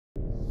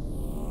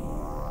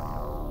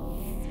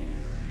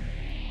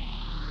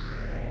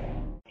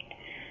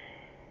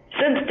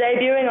Since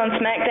debuting on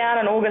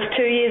SmackDown in August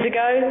 2 years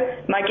ago,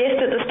 my guest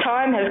at this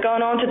time has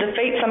gone on to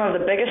defeat some of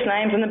the biggest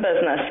names in the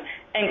business,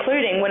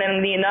 including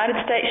winning the United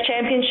States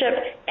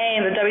Championship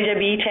and the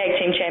WWE Tag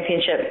Team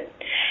Championship.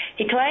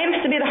 He claims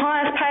to be the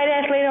highest paid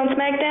athlete on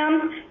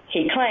SmackDown.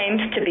 He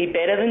claims to be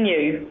better than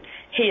you.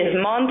 He is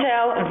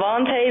Montel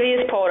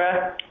Vontavious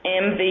Porter,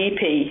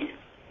 MVP.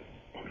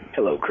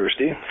 Hello,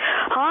 Kirsty.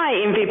 Hi,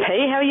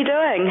 MVP. How are you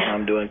doing?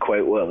 I'm doing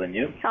quite well, and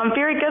you? I'm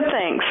very good,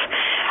 thanks.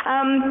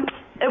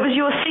 It was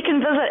your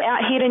second visit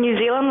out here to New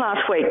Zealand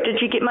last week.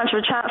 Did you get much of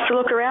a chance to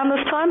look around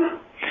this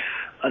time?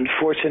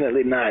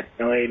 Unfortunately not.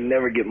 I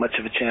never get much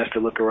of a chance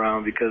to look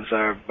around because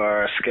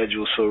our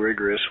schedule is so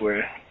rigorous.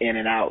 We're in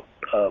and out.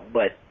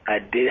 But I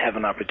did have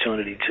an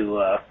opportunity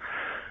to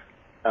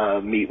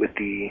meet with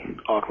the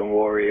Auckland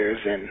Warriors,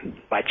 and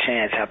by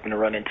chance happened to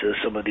run into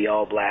some of the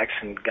All Blacks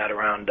and got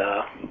around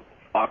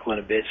Auckland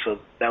a bit, so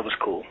that was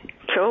cool.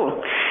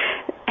 Cool.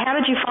 How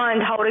did you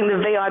find holding the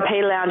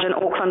VIP lounge in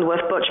Auckland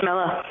with Butch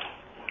Miller?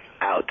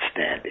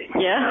 Outstanding.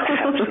 Yeah?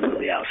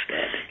 Absolutely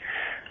outstanding.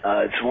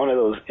 It's one of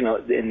those,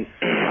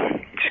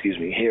 excuse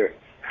me, here,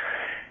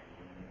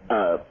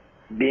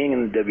 being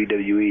in the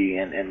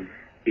WWE and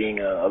being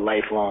a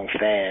lifelong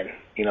fan,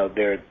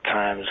 there are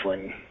times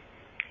when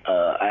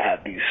I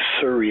have these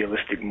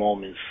surrealistic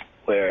moments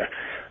where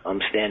I'm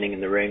standing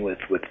in the ring with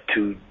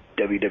two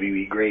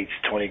WWE greats,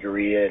 Tony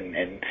Garea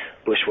and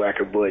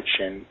Bushwhacker Butch,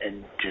 and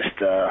just,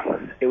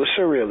 it was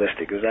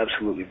surrealistic. It was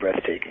absolutely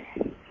breathtaking.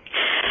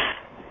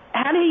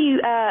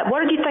 What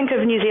did you think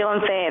of New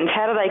Zealand fans?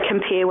 How do they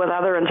compare with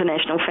other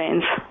international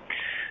fans?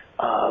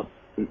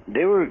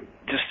 They were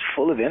just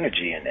full of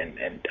energy,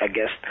 and I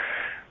guess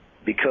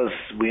because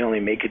we only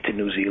make it to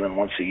New Zealand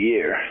once a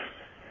year,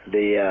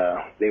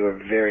 they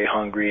were very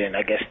hungry, and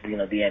I guess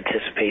the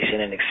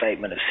anticipation and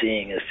excitement of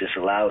seeing us just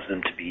allows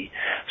them to be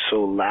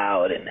so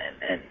loud and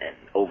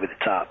over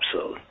the top.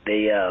 So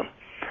they,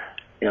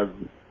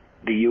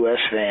 the U.S.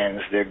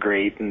 fans, they're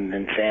great,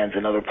 and fans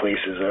in other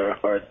places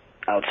are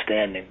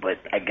outstanding. But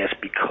I guess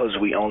because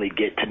we only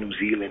get to New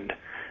Zealand,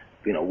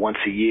 once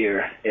a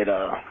year, it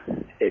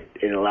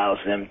allows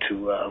them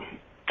to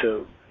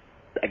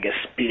I guess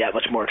be that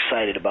much more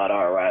excited about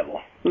our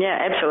arrival. Yeah,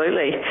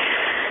 absolutely.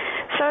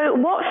 So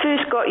what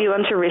first got you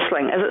into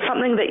wrestling? Is it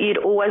something that you'd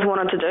always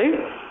wanted to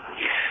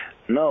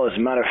do? No, as a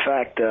matter of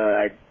fact,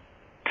 I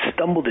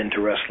stumbled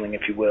into wrestling,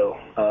 if you will.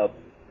 I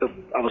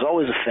was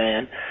always a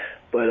fan,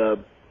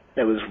 but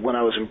it was when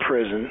I was in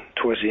prison,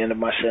 towards the end of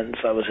my sentence.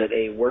 I was at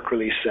a work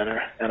release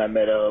center, and I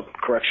met a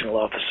correctional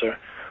officer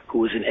who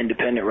was an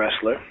independent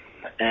wrestler,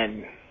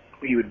 and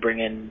he would bring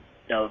in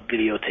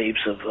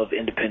videotapes of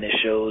independent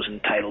shows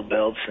and title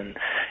belts, and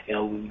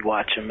we'd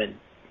watch them, and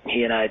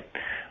he and I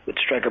would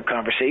strike up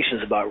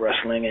conversations about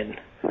wrestling, and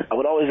I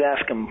would always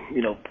ask him,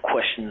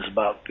 questions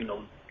about,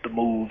 the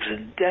moves,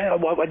 and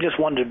I just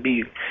wanted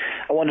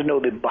to know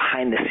the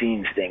behind the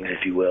scenes things,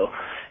 if you will.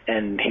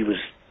 And he was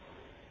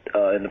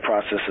in the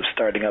process of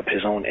starting up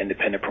his own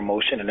independent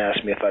promotion and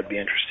asked me if I'd be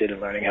interested in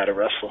learning how to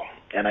wrestle.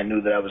 And I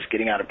knew that I was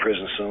getting out of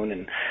prison soon,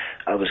 and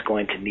I was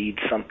going to need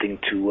something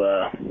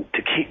to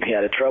keep me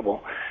out of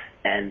trouble,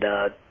 and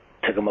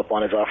took him up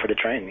on his offer to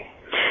train me.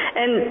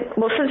 And,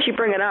 well, since you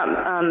bring it up,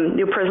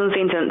 your prison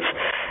sentence,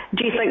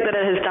 do you think that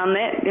it has done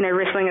that?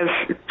 Wrestling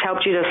has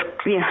helped you to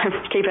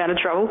keep out of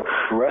trouble?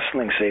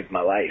 Wrestling saved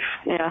my life.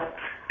 Yeah.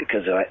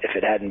 Because if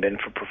it hadn't been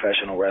for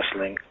professional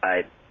wrestling,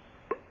 I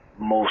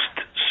most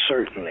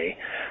certainly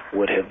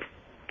would have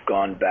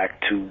gone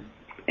back to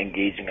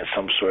engaging in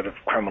some sort of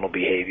criminal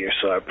behavior,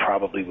 so I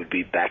probably would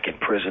be back in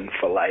prison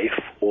for life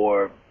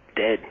or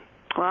dead.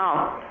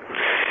 Wow.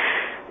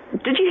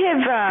 Did you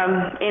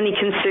have any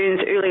concerns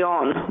early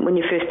on when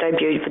you first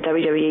debuted for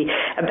WWE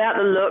about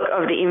the look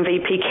of the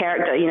MVP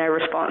character,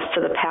 response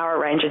to the Power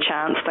Ranger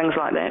chants, things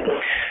like that?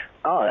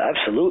 Oh,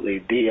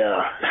 absolutely.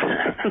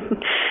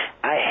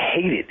 I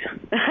hated,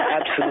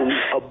 absolutely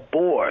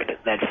abhorred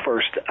that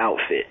first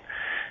outfit.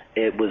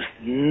 It was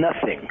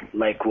nothing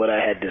like what I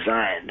had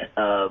designed.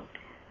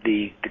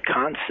 The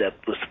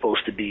concept was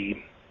supposed to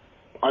be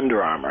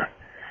Under Armour,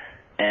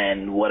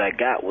 and what I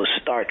got was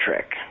Star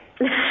Trek.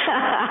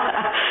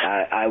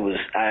 I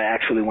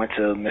actually went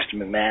to Mr.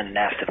 McMahon and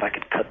asked if I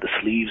could cut the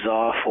sleeves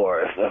off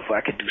or if I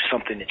could do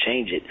something to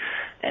change it,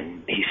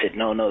 and he said,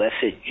 no, that's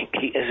it.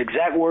 His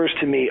exact words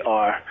to me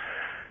are,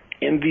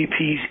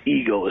 MVP's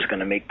ego is going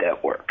to make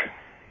that work.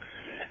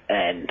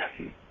 And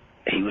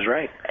he was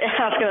right.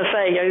 I was going to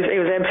say, he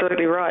was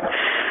absolutely right.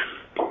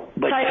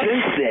 But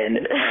since then,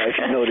 if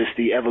you notice,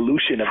 the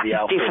evolution of the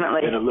outfit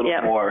has been a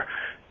little more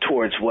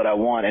towards what I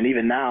want, and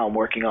even now I'm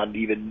working on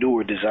even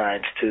newer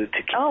designs to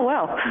keep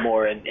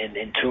more in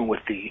tune with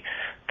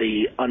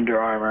the Under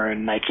Armour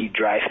and Nike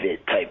dry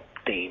fit type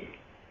theme.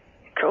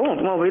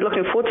 Cool. Well, we're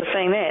looking forward to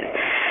seeing that.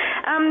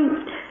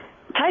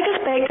 Take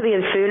us back to the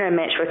Inferno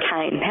match with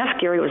Kane. How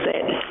scary was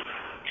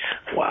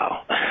that?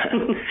 Wow.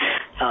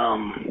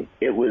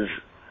 It was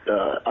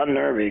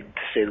unnerving,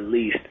 to say the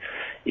least.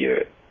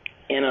 You're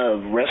in a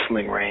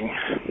wrestling ring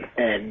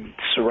and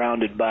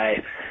surrounded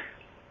by,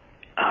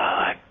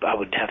 I I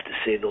would have to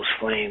say those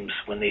Flames,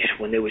 when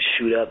they would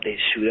shoot up, they'd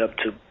shoot up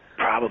to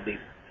probably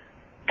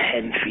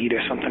 10 feet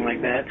or something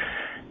like that.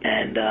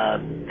 And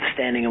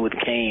standing in with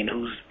Kane,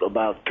 who's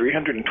about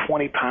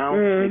 320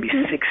 pounds, maybe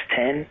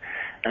 6'10".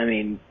 I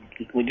mean,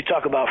 when you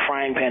talk about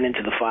frying pan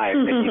into the fire,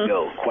 there you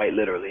go, quite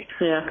literally.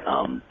 Yeah.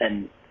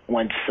 And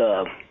when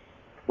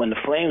the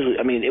Flames,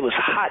 I mean, it was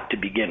hot to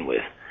begin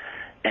with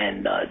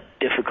and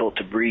difficult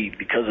to breathe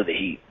because of the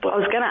heat. But I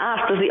was going to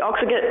ask, does the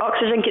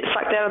oxygen get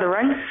sucked out of the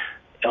ring?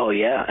 Oh,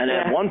 yeah. And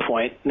at one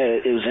point,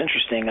 it was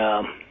interesting.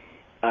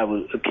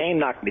 Kane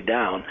knocked me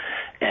down,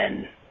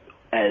 and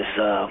as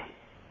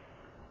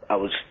I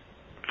was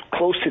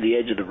close to the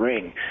edge of the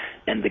ring,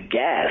 and the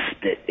gas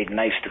that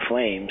ignites the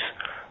flames,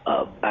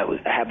 I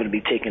happened to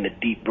be taking a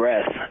deep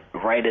breath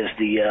right as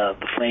the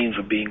flames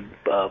were being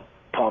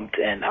pumped,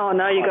 and oh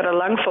no, you got a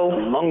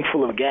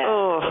lungful of gas.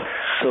 Oh.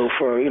 So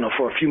for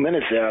a few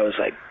minutes there, I was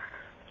like,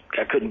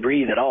 I couldn't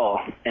breathe at all,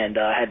 and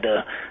I had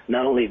to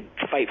not only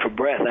fight for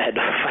breath, I had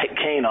to fight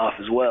Kane off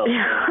as well.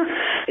 Yeah.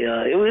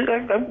 It was.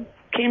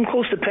 I came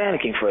close to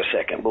panicking for a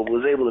second, but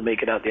was able to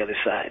make it out the other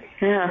side.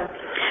 Yeah.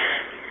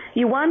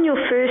 You won your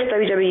first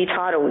WWE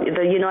title,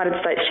 the United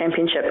States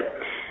Championship,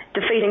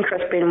 defeating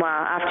Chris Benoit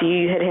after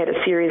you had had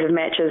a series of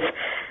matches.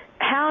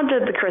 How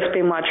did the Chris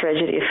Benoit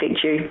tragedy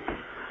affect you?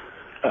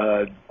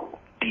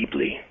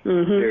 Deeply,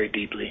 very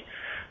deeply.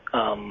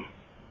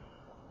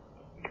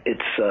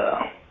 It's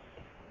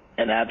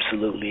an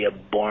absolutely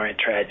abhorrent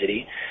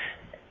tragedy,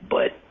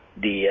 but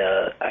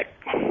I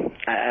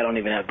don't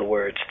even have the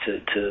words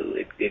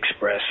to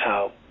express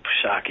how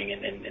shocking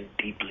and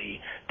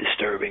deeply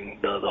disturbing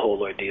the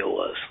whole ordeal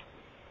was.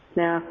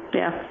 Yeah.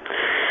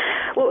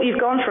 Well, you've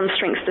gone from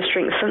strength to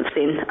strength since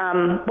then.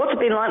 What's it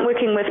been like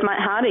working with Matt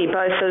Hardy,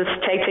 both as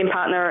tag team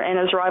partner and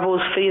as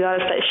rivals for the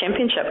United States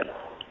Championship?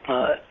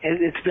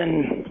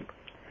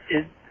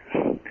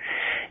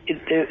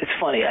 It's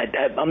funny.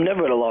 I'm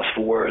never at a loss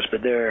for words,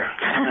 but there are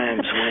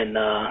times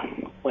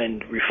when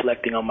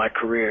reflecting on my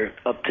career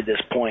up to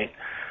this point,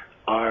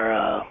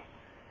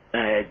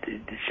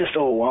 it's just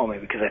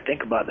overwhelming, because I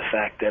think about the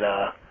fact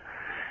that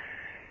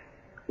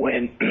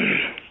when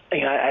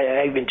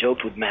I even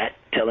joked with Matt,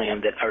 telling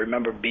him that I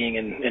remember being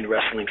in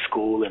wrestling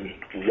school and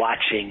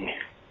watching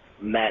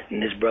Matt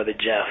and his brother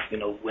Jeff,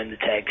 win the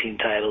tag team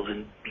titles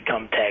and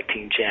become tag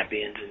team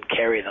champions and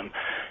carry them,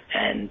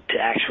 and to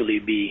actually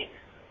be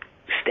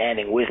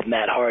standing with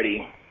Matt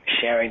Hardy,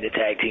 sharing the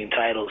tag team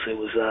titles, it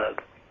was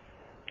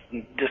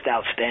just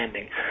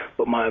outstanding.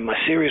 But my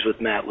series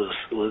with Matt was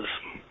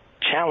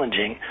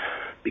challenging,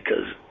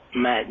 because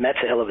Matt's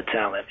a hell of a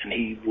talent, and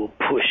he will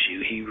push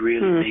you. He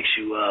really makes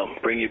you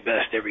bring your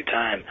best every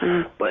time.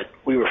 But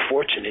we were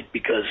fortunate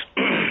because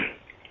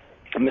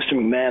Mr.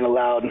 McMahon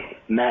allowed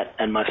Matt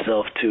and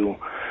myself to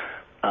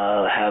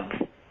have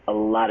a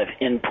lot of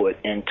input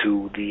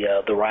into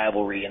the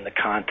rivalry and the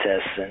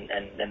contests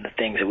and the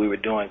things that we were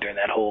doing during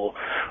that whole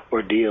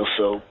ordeal.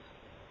 So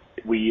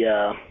we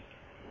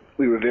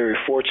were very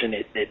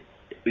fortunate that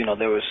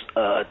there was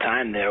a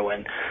time there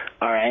when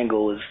our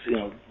angle was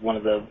one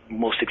of the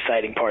most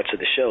exciting parts of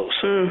the show.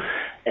 So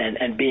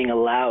and being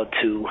allowed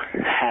to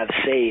have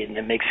say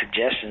and make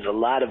suggestions. A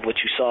lot of what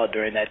you saw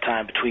during that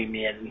time between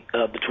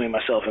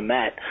myself and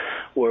Matt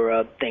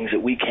were things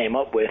that we came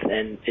up with,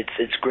 and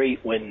it's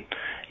great when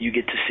you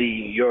get to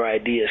see your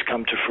ideas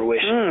come to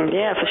fruition.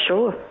 Yeah, for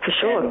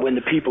sure. And when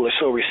the people are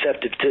so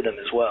receptive to them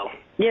as well.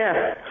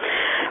 Yeah.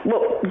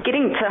 Well,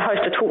 getting to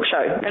host a talk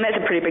show, and that's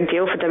a pretty big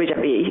deal for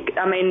WWE.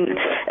 I mean,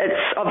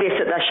 it's obvious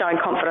that they're showing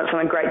confidence in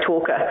a great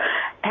talker.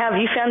 How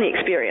have you found the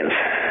experience?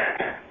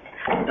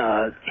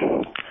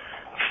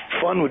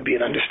 Fun would be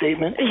an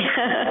understatement.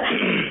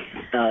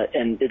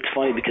 And it's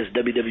funny because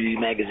WWE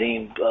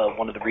Magazine,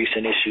 one of the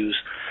recent issues,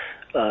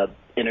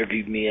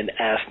 interviewed me and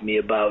asked me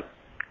about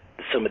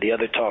some of the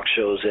other talk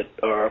shows that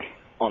are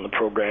on the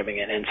programming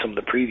and some of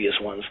the previous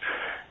ones.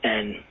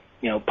 And,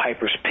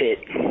 Piper's Pit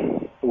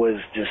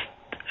was just,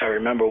 I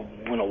remember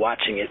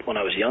watching it when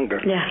I was younger,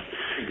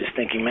 just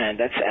thinking, man,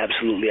 that's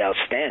absolutely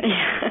outstanding.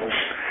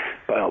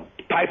 Well,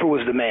 Piper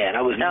was the man.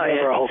 I was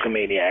never a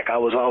Hulkamaniac. I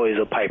was always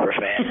a Piper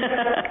fan.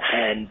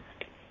 And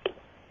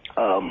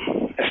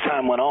as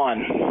time went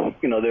on,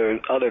 there are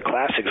other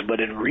classics, but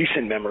in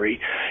recent memory,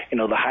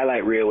 the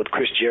highlight reel with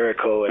Chris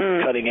Jericho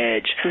and Cutting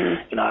Edge,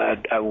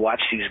 I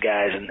watched these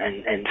guys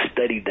and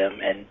studied them,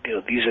 and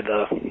these are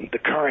the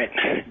current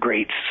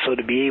greats. So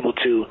to be able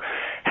to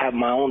have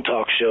my own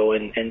talk show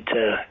and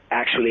to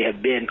actually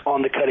have been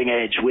on the cutting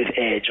edge with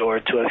Edge, or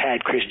to have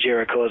had Chris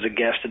Jericho as a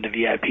guest in the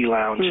VIP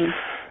lounge,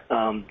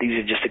 these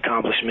are just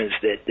accomplishments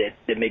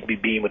that make me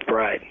beam with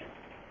pride.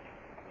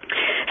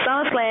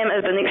 SummerSlam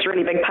is the next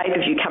really big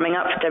pay-per-view coming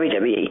up for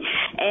WWE,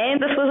 and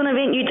this was an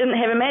event you didn't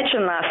have a match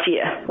in last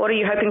year. What are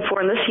you hoping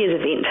for in this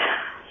year's event?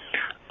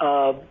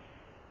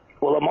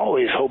 Well, I'm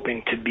always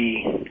hoping to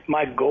be,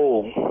 my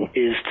goal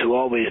is to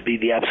always be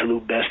the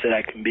absolute best that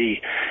I can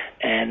be.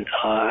 And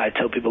I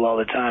tell people all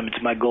the time,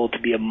 it's my goal to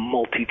be a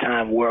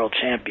multi-time world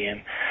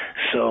champion.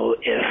 So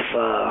if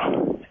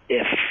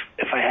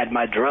I had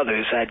my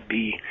druthers, I'd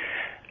be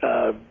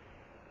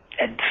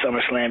at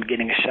SummerSlam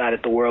getting a shot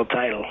at the world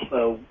title.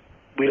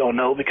 We don't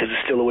know because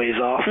it's still a ways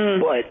off,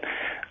 but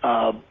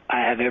I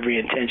have every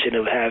intention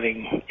of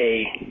having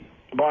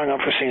barring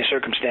unforeseen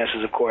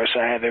circumstances, of course,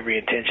 I have every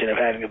intention of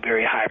having a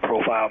very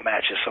high-profile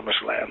match at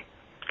SummerSlam.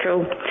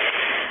 Cool.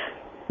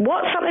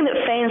 What's something that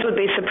fans would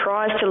be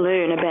surprised to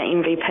learn about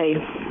MVP?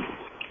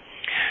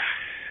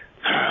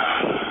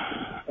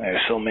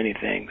 There's so many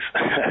things.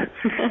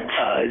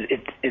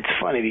 It's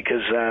funny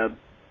because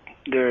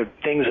there are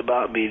things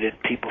about me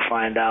that people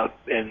find out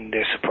and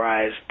they're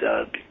surprised.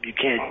 You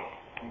can't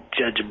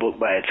judge a book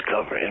by its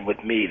cover, and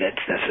with me,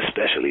 that's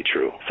especially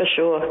true. For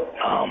sure.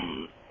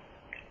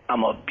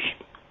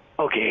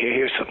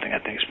 Here's something I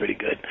think is pretty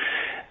good.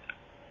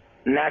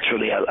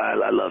 Naturally,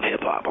 I love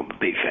hip-hop. I'm a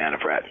big fan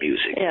of rap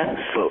music. Yeah.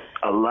 But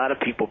a lot of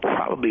people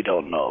probably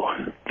don't know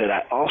that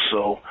I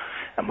also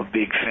am a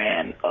big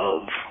fan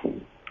of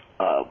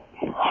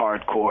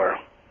hardcore,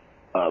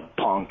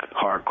 punk,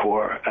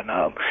 hardcore,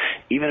 and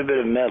even a bit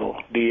of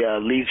metal. The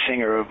lead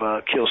singer of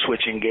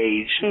Killswitch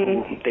Engage,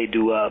 they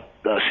do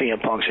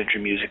CM Punk's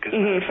entry music, as a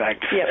matter of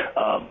fact,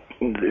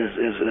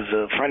 is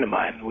a friend of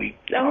mine. We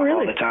talk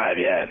all the time,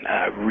 and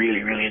I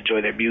really, really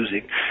enjoy their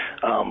music.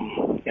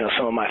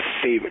 Some of my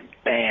favorite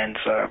bands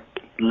are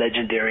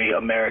legendary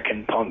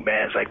American punk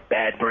bands like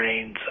Bad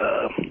Brains.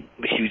 I'm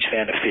a huge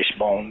fan of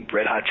Fishbone,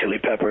 Red Hot Chili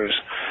Peppers,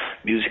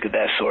 music of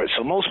that sort.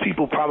 So most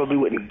people probably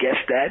wouldn't guess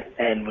that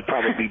and would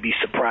probably be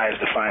surprised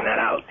to find that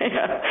out.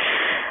 Yeah.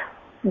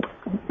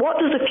 What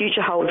does the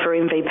future hold for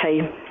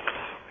MVP?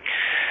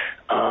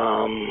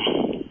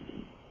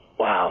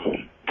 Wow,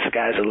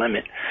 sky's the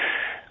limit.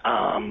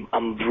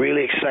 I'm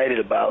really excited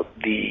about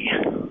the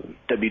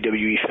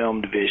WWE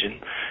film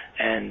division,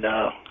 and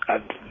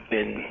I've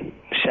been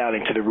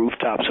shouting to the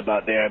rooftops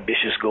about their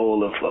ambitious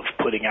goal of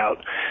putting out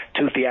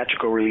 2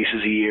 theatrical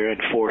releases a year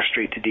and 4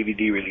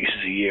 straight-to-DVD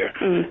releases a year.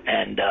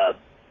 And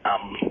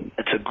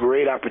it's a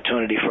great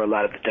opportunity for a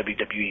lot of the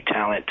WWE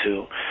talent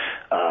to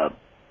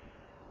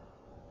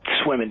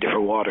swim in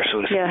different waters,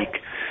 so to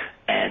speak.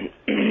 And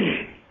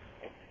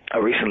I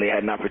recently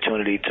had an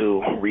opportunity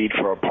to read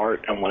for a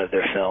part in one of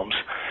their films,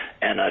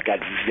 and I got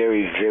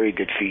very, very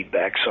good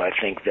feedback. So I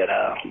think that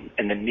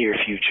in the near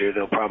future,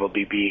 there'll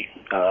probably be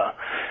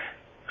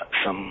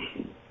some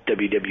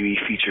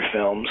WWE feature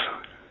films,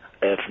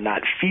 if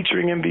not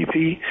featuring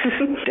MVP,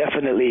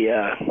 definitely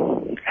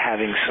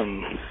having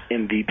some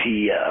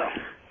MVP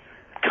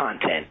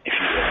content, if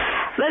you will.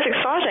 That's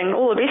exciting.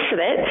 All the best for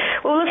that.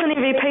 Well, listen,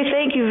 MVP,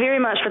 thank you very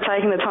much for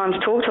taking the time to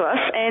talk to us,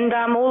 and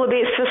all the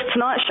best for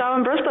tonight's show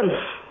in Brisbane.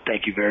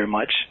 Thank you very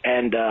much.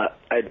 And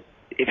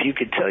if you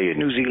could tell your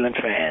New Zealand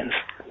fans,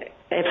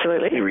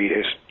 absolutely,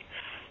 readers,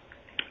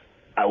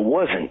 I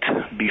wasn't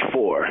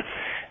before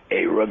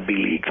a rugby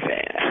league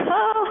fan.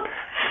 Oh.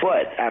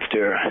 But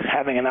after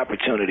having an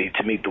opportunity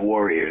to meet the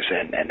Warriors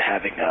and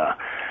having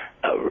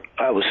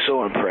I was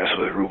so impressed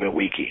with Ruben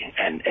Wiki,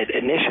 and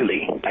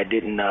initially I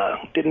didn't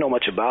know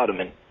much about him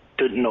and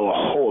didn't know a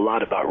whole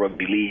lot about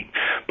rugby league.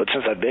 But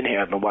since I've been here,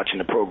 I've been watching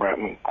the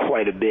program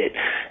quite a bit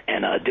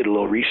and did a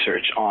little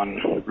research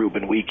on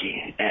Ruben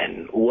Wiki,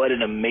 and what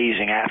an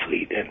amazing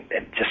athlete, and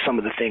just some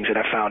of the things that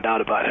I found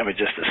out about him are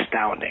just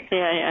astounding.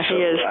 Yeah, so,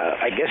 he is.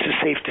 I guess it's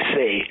safe to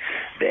say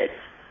that.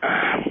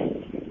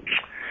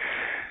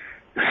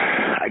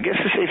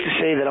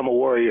 I'm a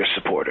Warriors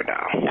supporter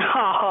now.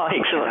 Oh,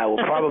 excellent. And I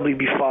will probably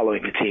be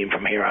following the team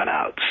from here on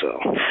out. So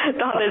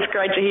that's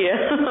great to hear.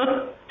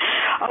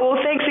 Well,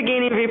 thanks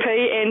again, MVP,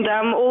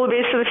 and all the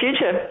best for the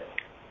future.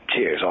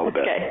 Cheers, all the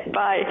best. Okay,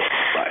 bye.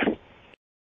 Bye.